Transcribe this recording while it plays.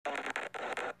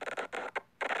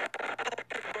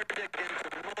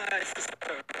my sister,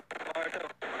 Martha,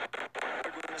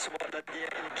 Ordonez, that day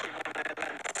in Cayman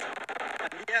Islands.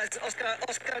 And yes,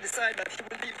 Oscar decided that he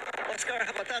will leave. Oscar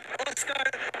have attacked.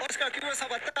 Oscar Quiroz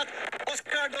have attacked.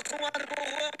 Oscar doesn't want to go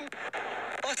home.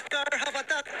 Oscar have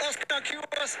attacked Oscar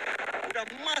Quiroz with a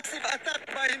massive attack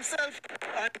by himself.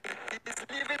 And he's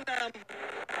leaving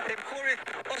Cory.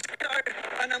 Oscar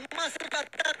and a massive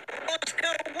attack.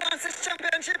 Oscar wants his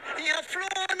championship. He has flown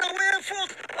away,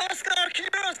 folks. Oscar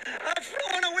Quiroz have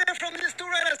flown away from these two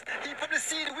riders. He probably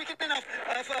see the wicked enough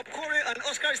of Cory, and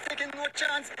Oscar is taking no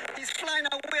chance. He's flying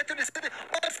away to the city.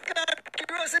 Oscar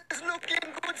Quiroz is looking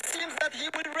good. Seems that he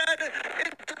will ride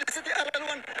into the city all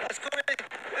alone as Cory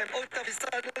out of his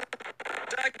saddle,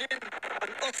 dragging,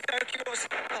 and Oscar Quiroz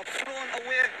have flown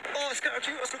away. Oscar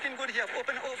Quiroz looking good. He have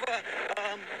opened over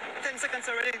 10 seconds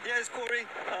already. There's Cory.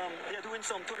 They are doing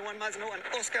some 21 miles now, and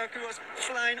Oscar Quiroz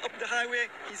flying up the highway.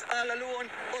 He's all alone.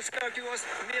 Oscar Quiroz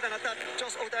made an attack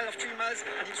just outside of 3 miles,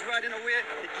 and he's riding away.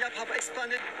 The gap have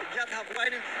expanded. The gap have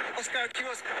widened. Oscar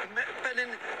Quiroz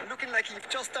pedaling, looking like he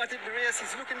just started the race.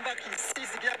 He's looking back. He sees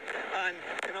the gap, and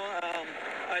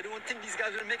I don't think these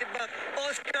guys will make it back.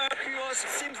 Oscar Quiroz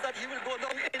seems that he will go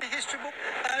down in the history book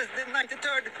as the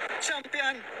 93rd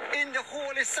champion in the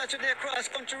Holy Saturday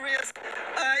cross-country race.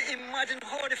 I imagine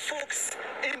how the folks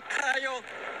in Cayo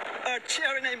are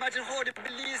cheering. I imagine how the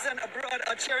Belizean abroad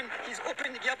are cheering. He's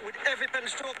opening the gap with every pedal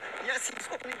stroke. Yes, he's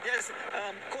opening. There's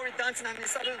Cory dancing on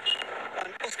his saddle,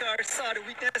 and Oscar saw the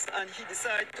weakness, and he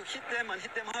decided to hit them and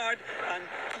hit them hard, and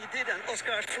he did. And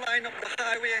Oscar flying up the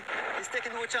highway. He's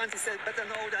taking no chance. He said, better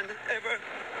now than ever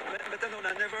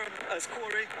as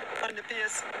Cory on the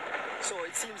pace. So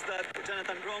it seems that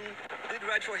Jonathan Brown did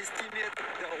ride for his teammate,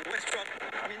 the Westrock.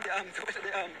 I mean the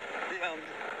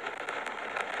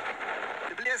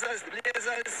Blazers,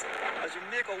 as we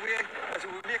make our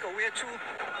way through.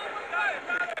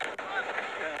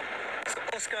 So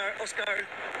Oscar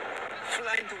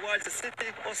flying towards the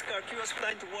city. Oscar Quiroz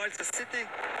flying towards the city.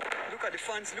 Look at the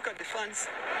fans. He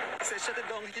said shut it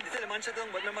down. He did tell the man shut it down,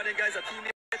 but remember the guys are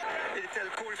teammates. They tell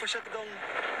Cory for shut it down.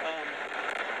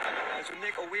 As we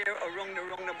make our way around the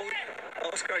roundabout,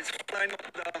 Oscar is flying up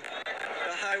the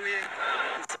highway.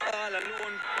 He's all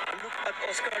alone. Look at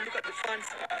Oscar, look at the fans.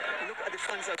 Look at the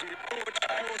fans as we approach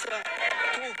closer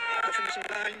to the finishing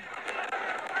line.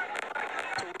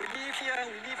 So we leave here,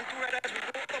 we leave the two riders, we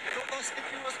go up to Oscar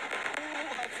Quiroz, who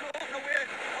have flown away.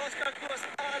 Oscar Quiroz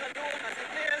all alone as he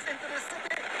plays into the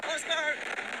city. Oscar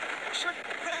should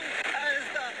come as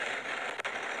the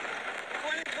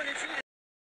 2023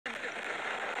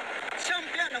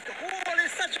 champion of the Holy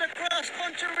Saturday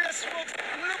cross-country race, folks.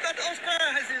 Look at Oscar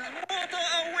as his motor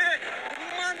away. The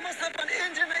man must have an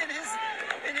engine in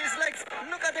his legs.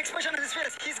 Look at the expression on his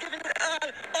face. He's giving it all.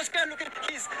 Oscar looking,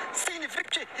 he's seeing the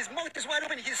victory. His mouth is wide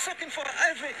open. He's sucking for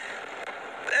every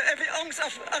ounce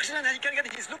of oxygen that he can get.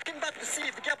 He's looking back to see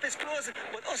if the gap is closed,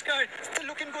 but Oscar still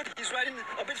looking good. He's riding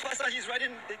a bit faster. He's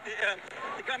riding,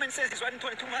 the garment says he's riding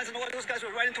 22 miles an hour. Those guys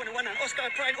were riding 21, and Oscar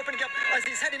trying to open the gap as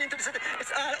he's heading into the city.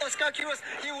 It's all Oscar Quiroz.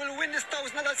 He will win this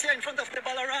 $1,000 here in front of the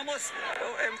Balaramos.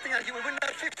 Thinking that he will win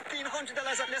that $1,500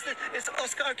 at least. It's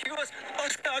Oscar Quiroz.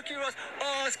 Oscar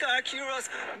Quiroz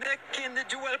making the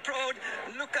jewel proud.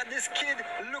 Look at this kid.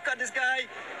 Look at this guy.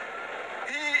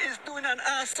 He is doing an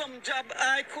awesome job.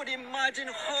 I could imagine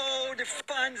how the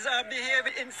fans are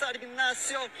behaving inside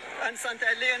Ignacio and Santa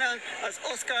Elena as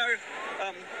Oscar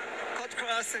cut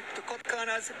cross to cut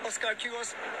corners. Oscar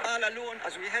Quiroz all alone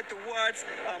as we head towards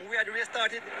where the race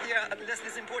started here at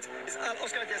Leslie's Imports. It's all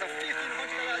Oscar. There's a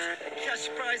 $1,500 cash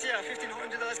prize here.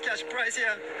 $1,500 cash prize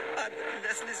here at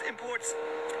Leslie's Imports.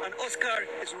 And Oscar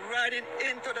is riding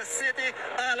into the city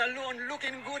all alone,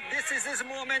 looking good. This is his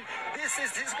moment. This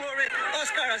is his glory.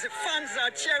 Oscar, as the fans are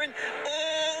cheering,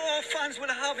 all fans will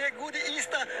have a good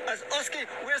Easter as Oscar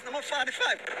wears number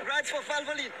 45, rides for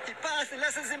Vavoline. He passed the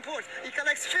Leslie's Imports. He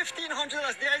collects $1,500.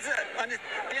 There is and it's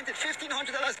painted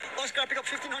 $1,500. Oscar pick up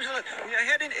 $1,500. We are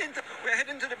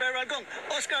heading to the burial ground.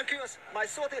 Oscar Quiroz, my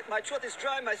throat is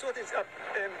dry. My throat is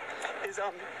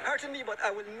hurting me, but I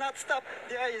will not stop.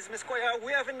 There is Miss Koya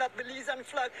waving that Belizean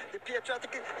flag, the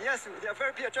patriotic. Yes, they are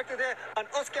very patriotic there. And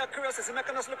Oscar Quiroz is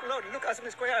making us look loud. Look at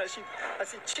Miss Koya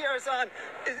as he cheers on.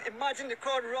 Imagine the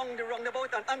crowd round the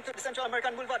roundabout and onto the Central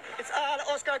American Boulevard. It's all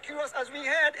Oscar Quiroz as we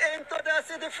head into the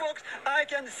city, folks. I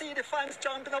can see the fans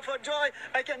jumping up for joy.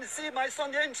 I can see my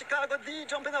son there in Chicago, D,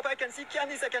 jumping up. I can see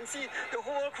Candice. I can see the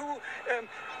whole crew.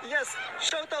 Yes,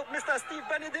 shout out Mr. Steve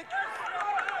Benedict.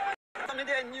 Family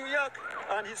there in New York,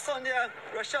 and his son there,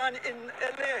 Rashan in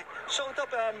LA. Shout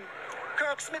up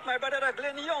Kirk Smith, my brother there,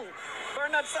 Glenn Young,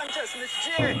 Bernard Sanchez, Miss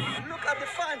J. Look at the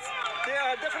fans. They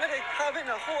are definitely having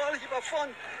a whole heap of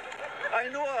fun. I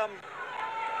know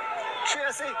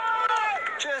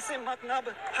Tracy McNabb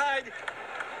Hyde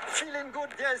feeling good.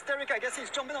 There's Derek. I guess he's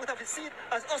jumping out of his seat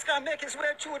as Oscar makes his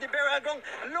way through the burial ground.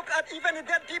 Look at even the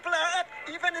dead people are up.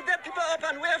 Even the dead people are up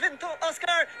and waving to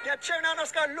Oscar. They're cheering on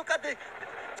Oscar. Look at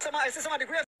I see some of the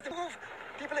graves move.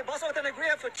 People they bust out in the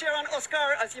grave to cheer on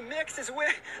Oscar as he makes his way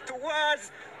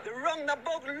towards the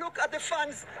roundabout. Look at the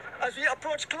fans as we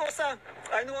approach closer.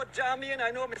 I know Jamie and I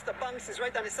know Mr. Banks is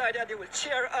right on the side there. They will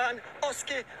cheer on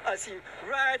Oski as he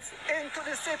rides into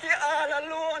the city all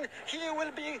alone. He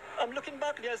will be, I'm looking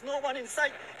back, there's no one in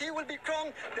sight. He will be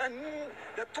crowned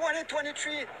the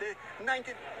 2023, the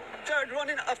 93rd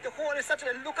running of the Holy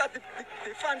Saturday. Look at the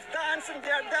fans dancing.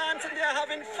 They're dancing. They're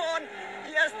having fun.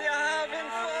 Yes, they're having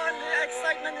fun. The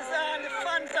excitement is on. The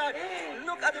fans are.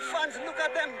 Look at the fans. Look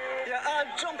at them. They're all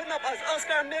jumping up as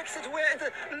Oscar makes his way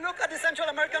into. Look at the Central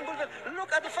American Boulevard.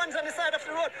 Look at the fans on the side of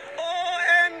the road.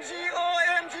 OMG,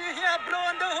 OMG. He has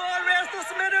blown the whole race to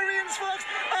smithereens, folks.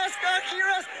 Oscar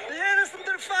Quiroz. Listen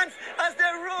to the fans as they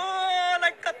roar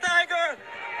like a tiger.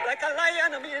 Like a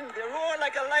lion, I mean, they roar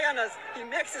like a lion as he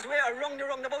makes his way around the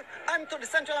roundabout and to the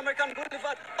Central American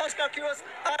Boulevard. Oscar Quiroz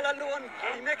all alone,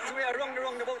 he makes his way around the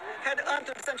roundabout, head on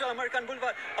to the Central American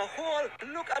Boulevard. A whole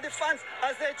look at the fans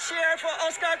as they cheer for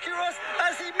Oscar Quiroz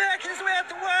as he makes his way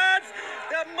towards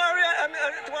the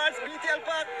towards BTL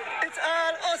Park. It's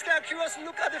all Oscar Quiroz.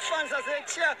 Look at the fans as they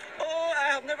cheer. Oh,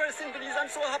 I have never seen Belize. I'm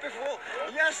so happy for.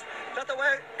 Yes, that's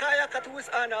why Kaya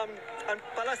Katus and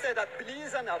Palace said that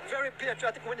Belizeans are very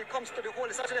patriotic when it comes to the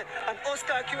Holy Saturday. And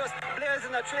Oscar Quiroz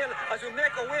blazing a trail as we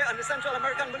make our way on the Central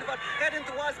American Boulevard, heading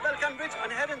towards Belcan Bridge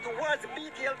and heading towards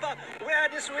BTL Park, where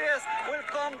this race will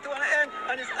come to an end.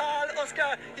 And it's all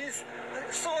Oscar. He's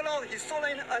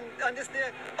soloing on this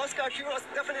day. Oscar Quiroz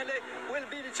definitely will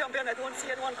be the champion. I don't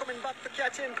see anyone coming back to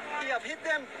catch him. He have hit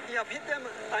them,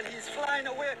 and he's flying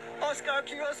away. Oscar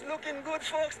Quiroz looking good,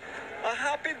 folks. A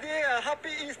happy day, a happy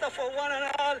Easter for one and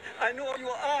all. I know you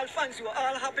are all fans, you are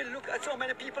all happy. Look at so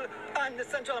many people on the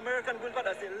Central American Boulevard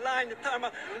as they line the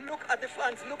tarmac. Look at the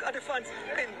fans, look at the fans.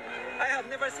 And I have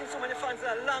never seen so many fans in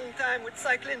a long time with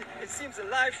cycling. It seems the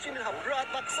live streaming have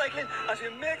brought back cycling as we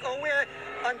make our way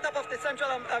on top of the on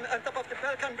top of the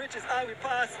Belcan Bridge is all we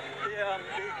pass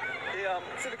the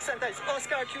Civic Center. Is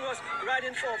Oscar Quiroz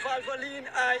riding for Vavoline.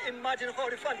 I imagine how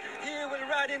the fun. He will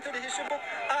ride into the history book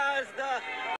as the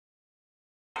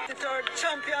third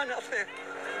champion of the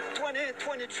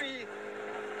 2023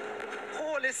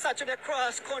 Holy Saturday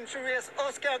cross country race.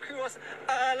 Oscar Quiroz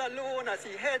all alone as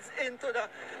he heads into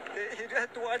he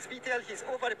heads towards BTL. He's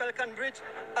over the Belcan Bridge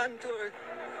and to the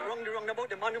roundabout,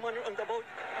 the monument roundabout.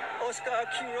 Oscar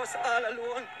Quiroz all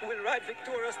alone will ride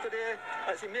victorious today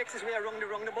as he makes his way around the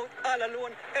roundabout all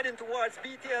alone, heading towards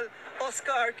BTL.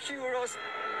 Oscar Quiroz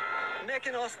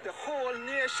making us the whole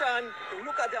nation.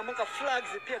 Look at the amount of flags,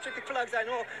 the patriotic flags. I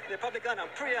know they're probably gonna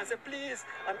pray and say please,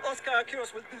 and Oscar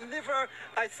Quiroz will deliver.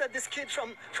 I said this kid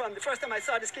from the first time I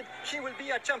saw this kid, he will be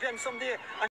a champion someday.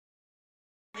 And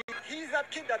he's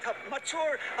that kid that have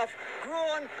matured, have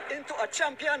grown into a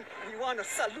champion. We want to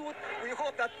salute. We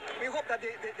hope that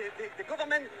the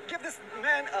government give this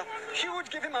man a huge,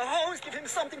 give him a house, give him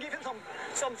something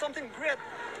great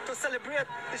to celebrate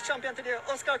this champion today.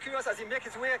 Oscar Quiroz as he makes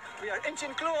his way. We are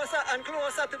inching closer and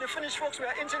closer to the finish, folks. We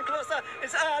are inching closer.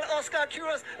 It's all Oscar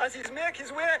Quiroz as he's make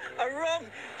his way around.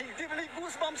 He gives me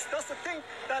goosebumps just to think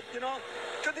that, you know,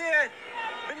 today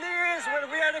Belize will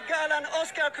wear the garland.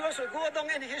 Oscar Quiroz will go down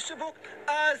in the history book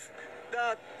as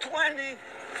the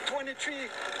 2023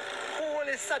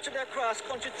 Holy Saturday cross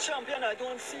country champion. I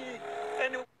don't see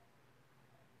any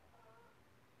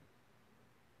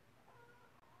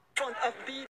front of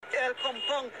BTL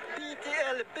compound.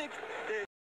 BTL big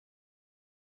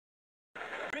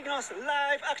bringing us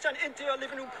live action into your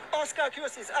living room. Oscar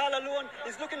Quiroz is all alone.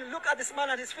 He's looking, look at the smile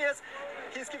on his face.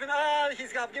 He's given all,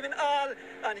 he's given all,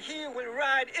 and he will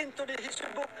ride into the history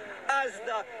book as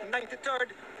the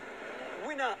 93rd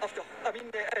winner of the,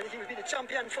 he will be the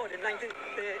champion for the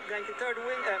 93rd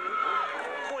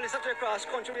Holy Saturday cross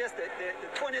country race. The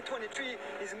 2023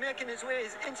 is making his way,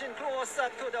 he's inching closer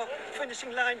to the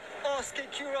finishing line. Oscar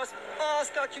Quiroz.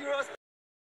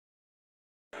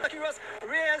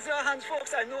 Raise your hands,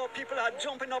 folks. I know people are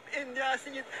jumping up in their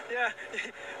seat.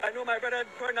 I know my brother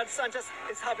Bernard Sanchez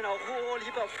is having a whole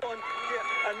heap of fun here.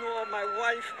 I know my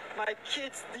wife, my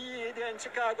kids, they're in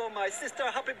Chicago. My sister,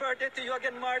 happy birthday to you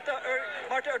again, Martha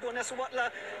Ordonez.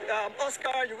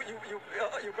 Oscar,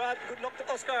 you brought good luck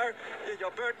to Oscar,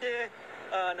 your birthday,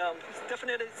 and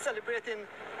definitely celebrating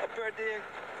a birthday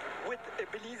with a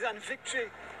Belizean victory.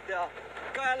 The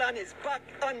garland is back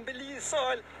on Belize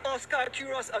soil. Oscar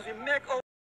Quiroz as we make our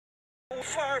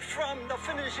far from the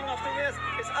finishing of the race.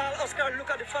 It's all Oscar.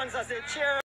 Look at the fans as they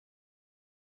cheer.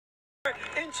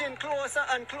 Inching closer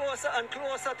and closer and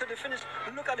closer to the finish.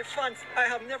 Look at the fans. I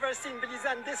have never seen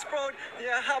Belizean this proud. They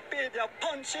are happy. They are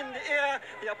punching the air.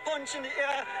 They are punching the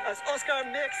air as Oscar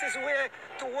makes his way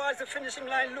towards the finishing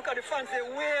line. Look at the fans. They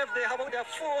wave. They have out their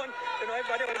phone. You know,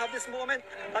 everybody will have this moment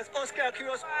as Oscar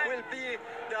Quiroz will be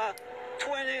the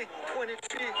 2023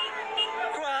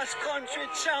 cross-country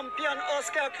champion.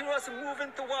 Oscar Quiroz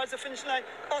moving towards the finish line.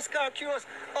 Oscar Quiroz.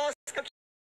 Oscar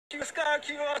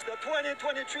Quiroz, the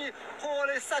 2023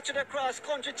 Holy Saturday Cross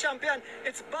Country Champion.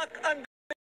 It's back and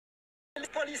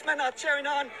policemen are cheering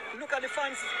on. Look at the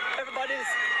fans. Everybody's,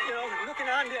 you know, looking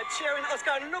on. They're cheering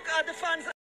Oscar. Look at the fans.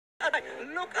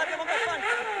 Look at the fans.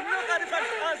 Look at the fans.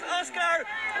 As Oscar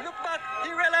look back, he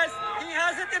realized he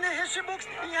has it in the history books.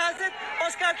 He has it.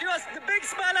 Oscar Quiroz, the big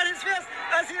smile on his face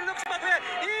as he looks back there.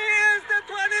 He is the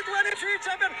 2023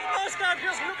 champion. Oscar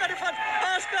Quiroz, look at the fans.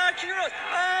 Oscar Quiroz,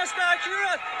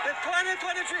 the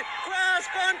 2023 cross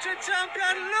country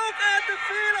champion. Look at the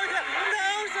field out there.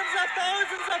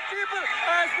 Thousands of people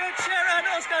as they cheer on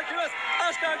Oscar Quiroz.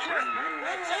 Oscar Quiroz,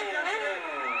 the champion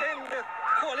in the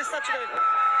Holy Saturday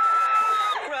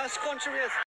cross country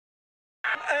race.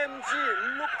 MG,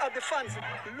 look at the fans.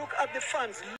 Look at the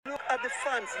fans. Look at the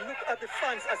fans. Look at the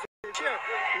fans as they cheer.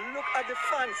 Look at the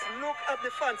fans. Look at the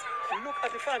fans. Look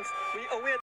at the fans. We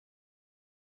await